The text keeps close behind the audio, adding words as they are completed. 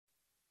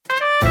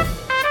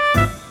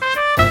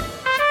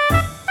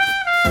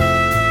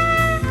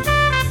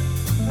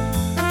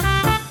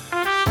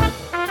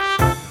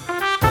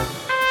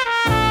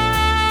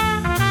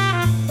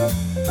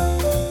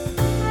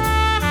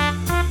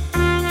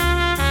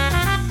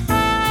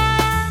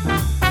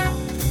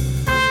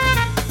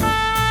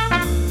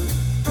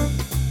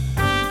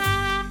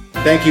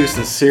Thank you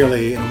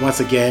sincerely, and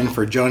once again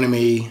for joining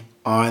me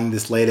on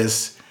this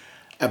latest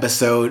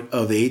episode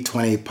of the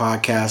 820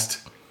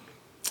 podcast.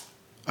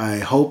 I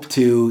hope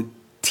to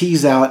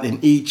tease out in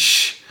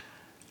each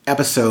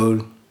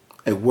episode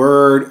a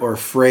word or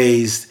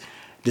phrase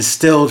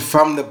distilled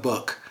from the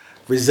book,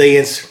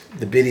 Resilience,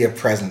 the Beauty of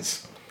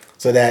Presence,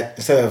 so that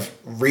instead of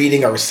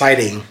reading or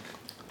reciting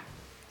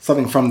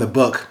something from the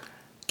book,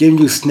 giving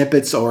you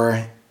snippets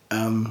or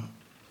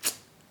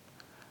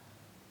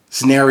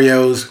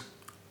scenarios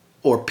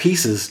or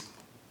pieces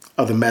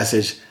of the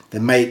message that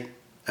might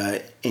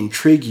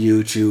intrigue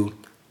you to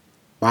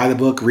buy the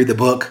book, read the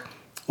book,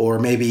 or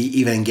maybe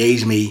even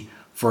engage me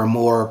for a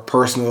more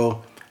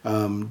personal,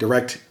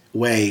 direct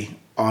way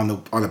on the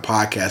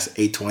podcast,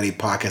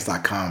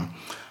 820podcast.com,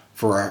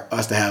 for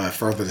us to have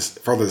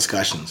further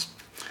discussions.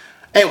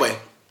 Anyway,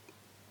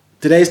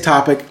 today's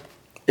topic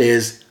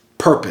is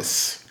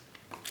purpose.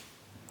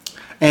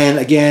 And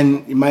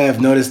again, you might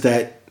have noticed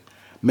that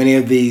many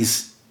of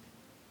these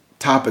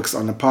topics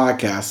on the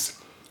podcast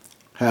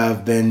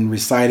have been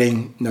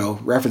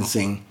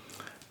referencing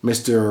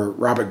Mr.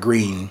 Robert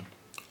Greene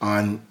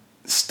on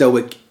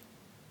Stoic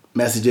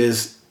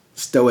messages,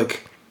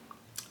 Stoic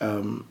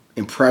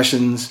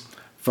impressions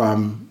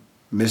from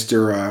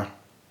Mr.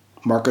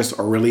 Marcus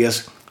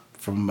Aurelius,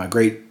 from a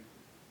great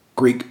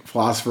Greek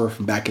philosopher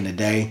from back in the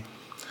day.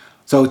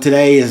 So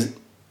today is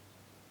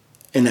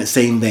in that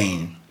same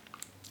vein.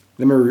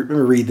 Let me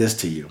read this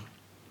to you.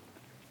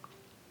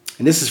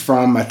 And this is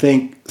from, I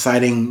think,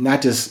 citing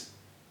not just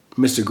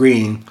Mr.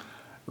 Greene,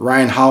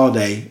 Ryan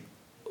Holiday,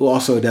 who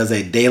also does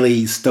a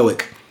daily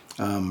Stoic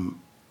YouTube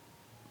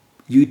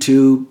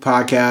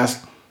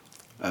podcast,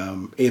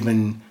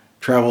 even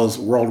travels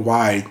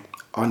worldwide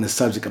on the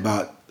subject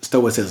about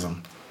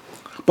Stoicism.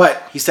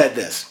 But he said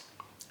this: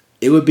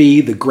 it would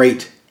be the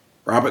great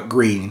Robert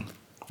Greene,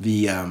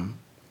 the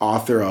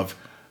author of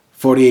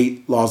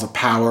 48 Laws of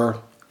Power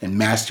and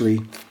Mastery,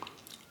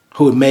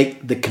 who would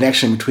make the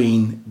connection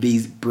between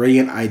these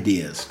brilliant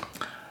ideas.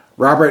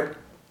 Robert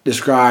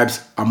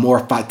describes amor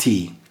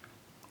fati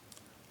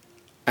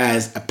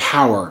as a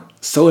power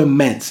so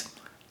immense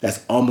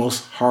that's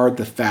almost hard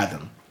to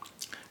fathom.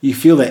 You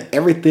feel that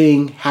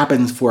everything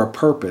happens for a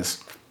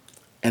purpose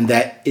and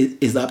that it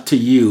is up to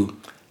you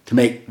to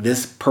make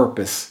this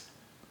purpose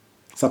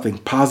something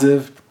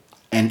positive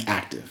and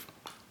active.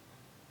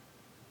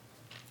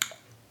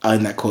 I'll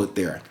end that quote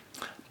there.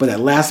 But that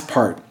last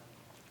part,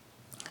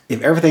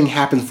 if everything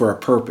happens for a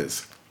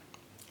purpose,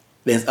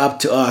 then it's up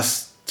to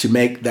us to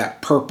make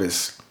that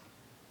purpose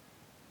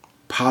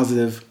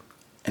positive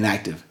and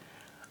active.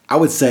 I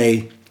would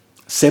say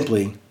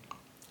simply,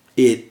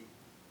 it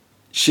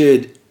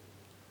should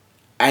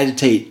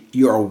agitate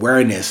your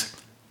awareness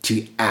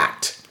to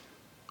act.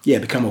 Yeah,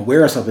 become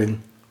aware of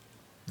something,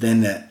 then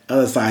the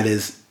other side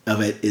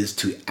of it is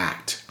to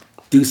act.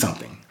 Do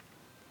something.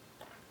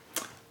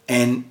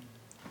 And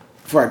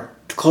before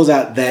I close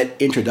out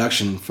that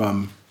introduction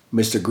from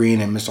Mr.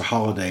 Greene and Mr.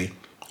 Holiday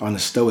on the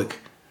Stoic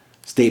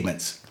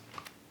statements,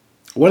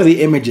 one of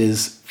the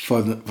images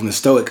from the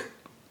Stoic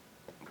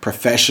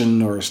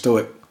profession or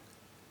Stoic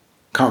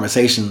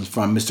conversations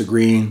from Mr.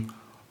 Greene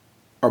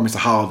or Mr.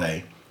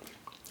 Holiday,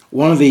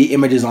 one of the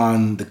images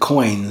on the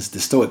coins, the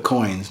Stoic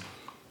coins,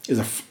 is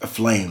a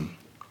flame.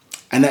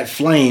 And that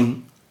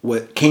flame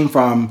came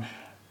from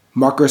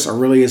Marcus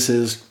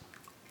Aurelius's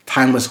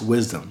timeless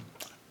wisdom.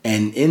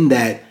 And in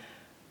that,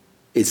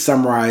 it's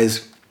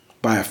summarized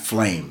by a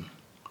flame.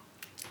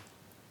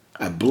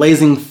 A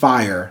blazing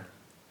fire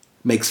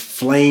makes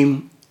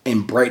flame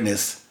and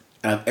brightness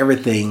out of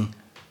everything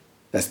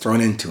that's thrown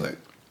into it.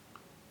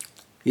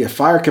 Yeah,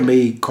 fire can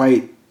be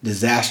quite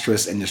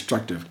disastrous and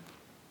destructive.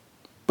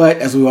 But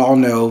as we all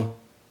know,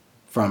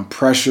 from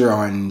pressure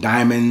on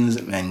diamonds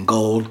and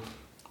gold,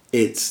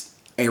 it's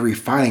a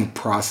refining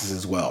process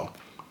as well.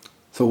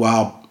 So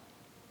while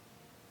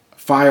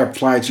fire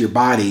applied to your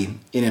body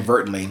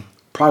inadvertently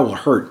probably will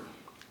hurt,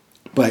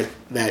 but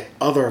that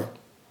other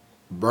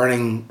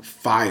burning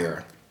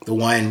fire, the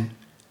one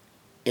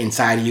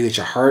inside of you at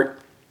your heart,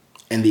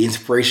 and the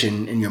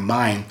inspiration in your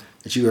mind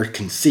that you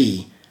can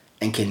see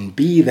and can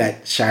be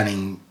that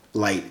shining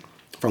light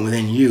from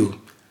within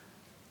you,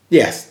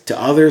 yes, to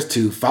others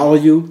to follow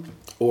you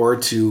or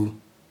to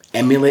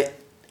emulate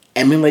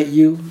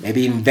you,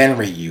 maybe even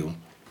venerate you.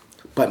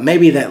 But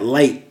maybe that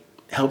light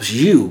helps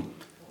you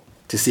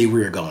to see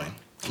where you're going,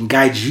 can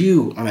guide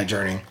you on that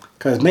journey,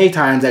 because many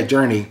times that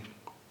journey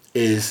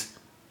is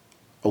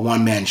a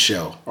one-man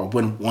show or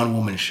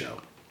one-woman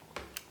show.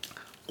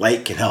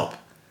 Light can help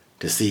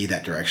to see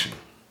that direction.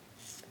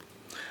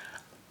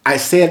 I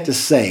say it to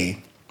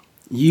say,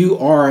 you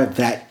are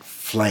that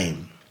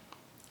flame.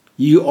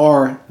 You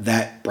are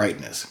that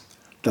brightness,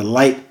 the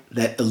light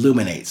that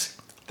illuminates,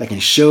 that can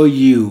show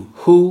you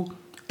who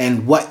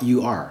and what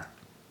you are.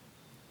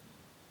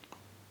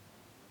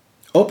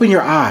 Open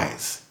your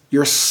eyes,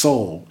 your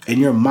soul, and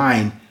your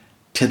mind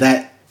to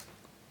that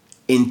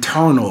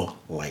internal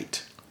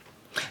light.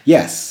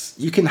 Yes,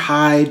 you can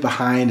hide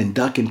behind and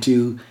duck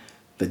into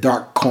the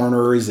dark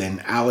corners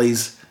and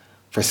alleys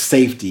for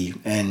safety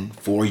and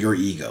for your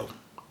ego.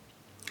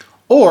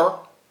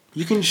 Or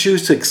you can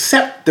choose to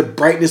accept the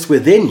brightness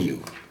within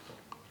you.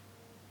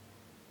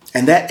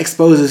 And that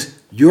exposes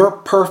your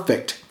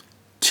perfect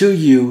to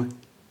you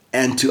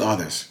and to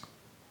others.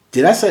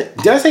 Did I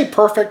say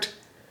perfect?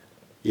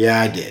 Yeah,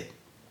 I did.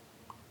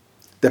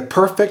 The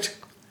perfect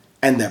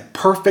and the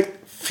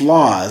perfect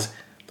flaws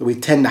that we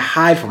tend to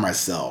hide from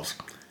ourselves,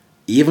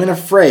 even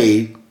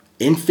afraid,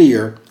 in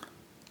fear,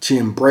 to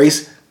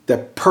embrace the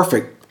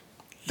perfect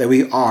that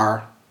we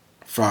are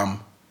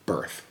from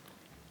birth.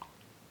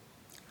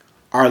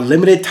 Our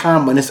limited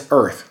time on this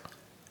earth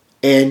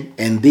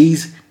and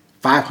these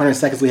 500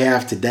 seconds we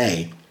have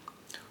today,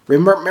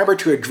 remember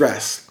to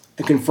address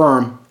and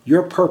confirm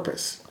your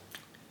purpose.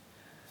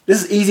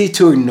 This is easy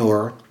to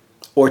ignore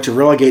or to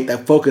relegate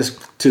that focus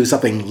to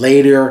something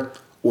later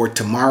or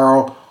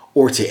tomorrow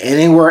or to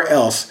anywhere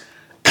else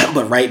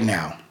but right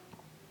now.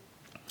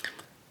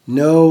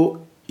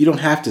 No, you don't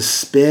have to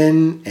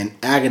spin and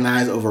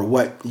agonize over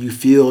what you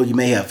feel you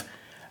may have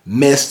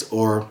missed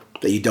or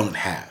that you don't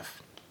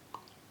have.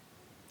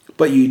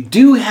 But you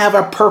do have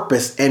a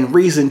purpose and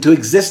reason to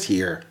exist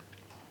here.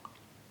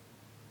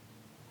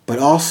 But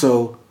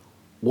also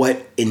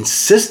what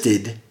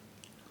insisted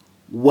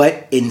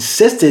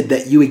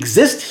that you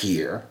exist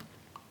here,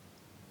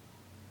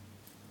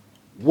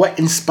 what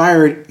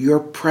inspired your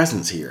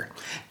presence here?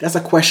 That's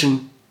a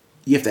question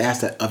you have to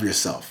ask that of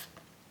yourself.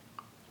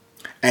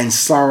 And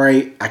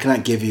sorry, I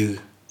cannot give you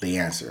the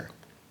answer.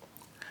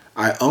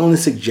 I only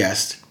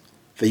suggest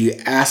that you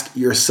ask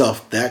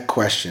yourself that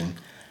question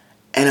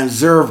and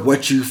observe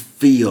what you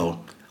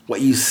feel,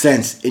 what you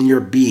sense in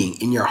your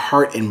being, in your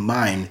heart and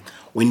mind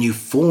when you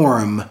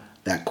form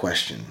that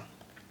question.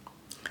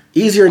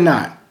 Easy or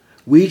not,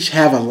 we each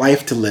have a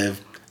life to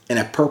live and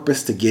a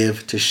purpose to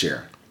give, to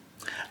share.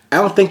 I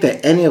don't think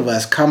that any of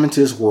us come into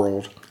this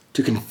world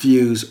to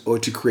confuse or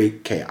to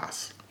create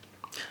chaos.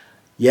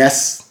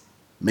 Yes,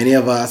 many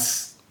of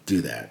us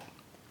do that.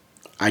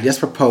 I just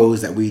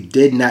propose that we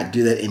did not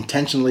do that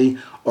intentionally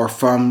or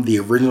from the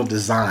original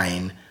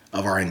design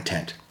of our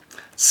intent.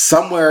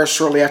 Somewhere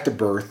shortly after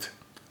birth,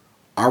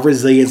 our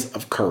resilience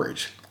of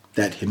courage,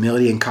 that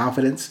humility and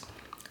confidence,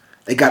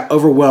 they got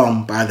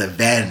overwhelmed by the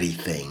vanity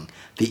thing,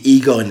 the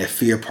ego and the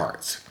fear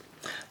parts.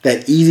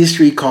 That easy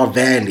street called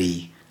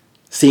vanity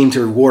seemed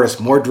to reward us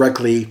more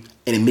directly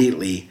and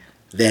immediately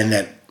than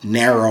that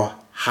narrow,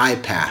 high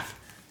path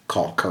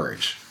called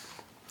courage.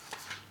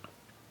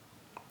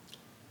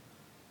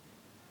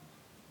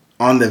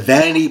 On the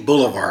Vanity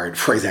Boulevard,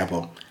 for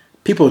example,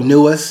 people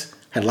knew us,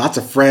 had lots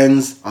of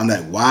friends on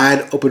that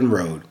wide open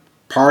road,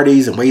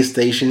 parties and way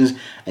stations,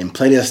 and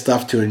plenty of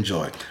stuff to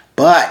enjoy.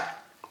 But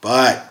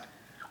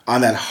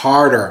on that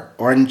harder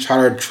or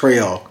uncharted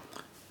trail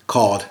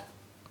called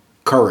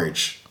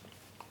courage,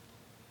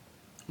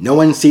 no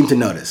one seemed to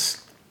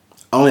notice.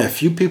 Only a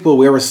few people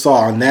we ever saw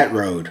on that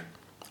road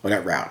or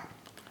that route.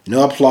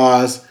 No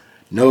applause,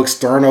 no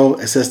external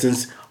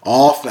assistance,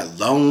 all from that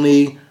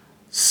lonely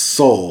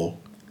soul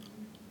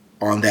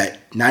on that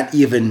not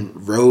even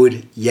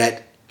road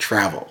yet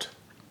traveled.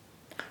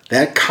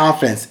 That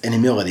confidence and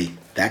humility,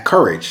 that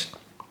courage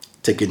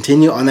to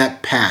continue on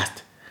that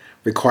path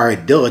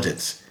required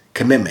diligence,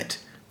 commitment,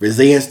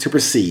 resilience to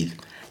proceed,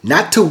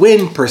 not to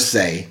win per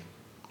se,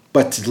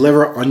 but to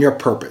deliver on your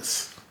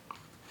purpose,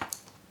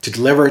 to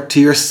deliver to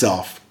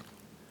yourself,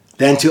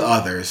 then to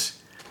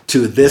others,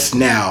 to this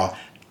now,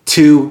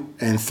 to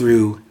and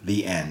through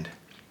the end.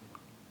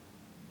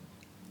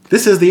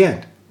 This is the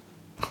end.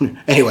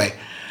 Anyway,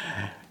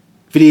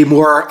 if you need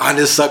more on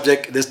this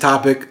subject, this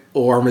topic,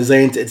 or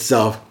resilience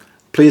itself,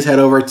 please head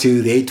over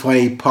to the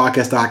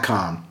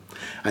 820podcast.com.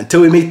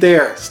 Until we meet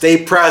there,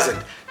 stay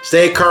present,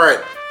 stay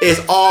current.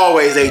 It's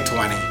always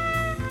 820.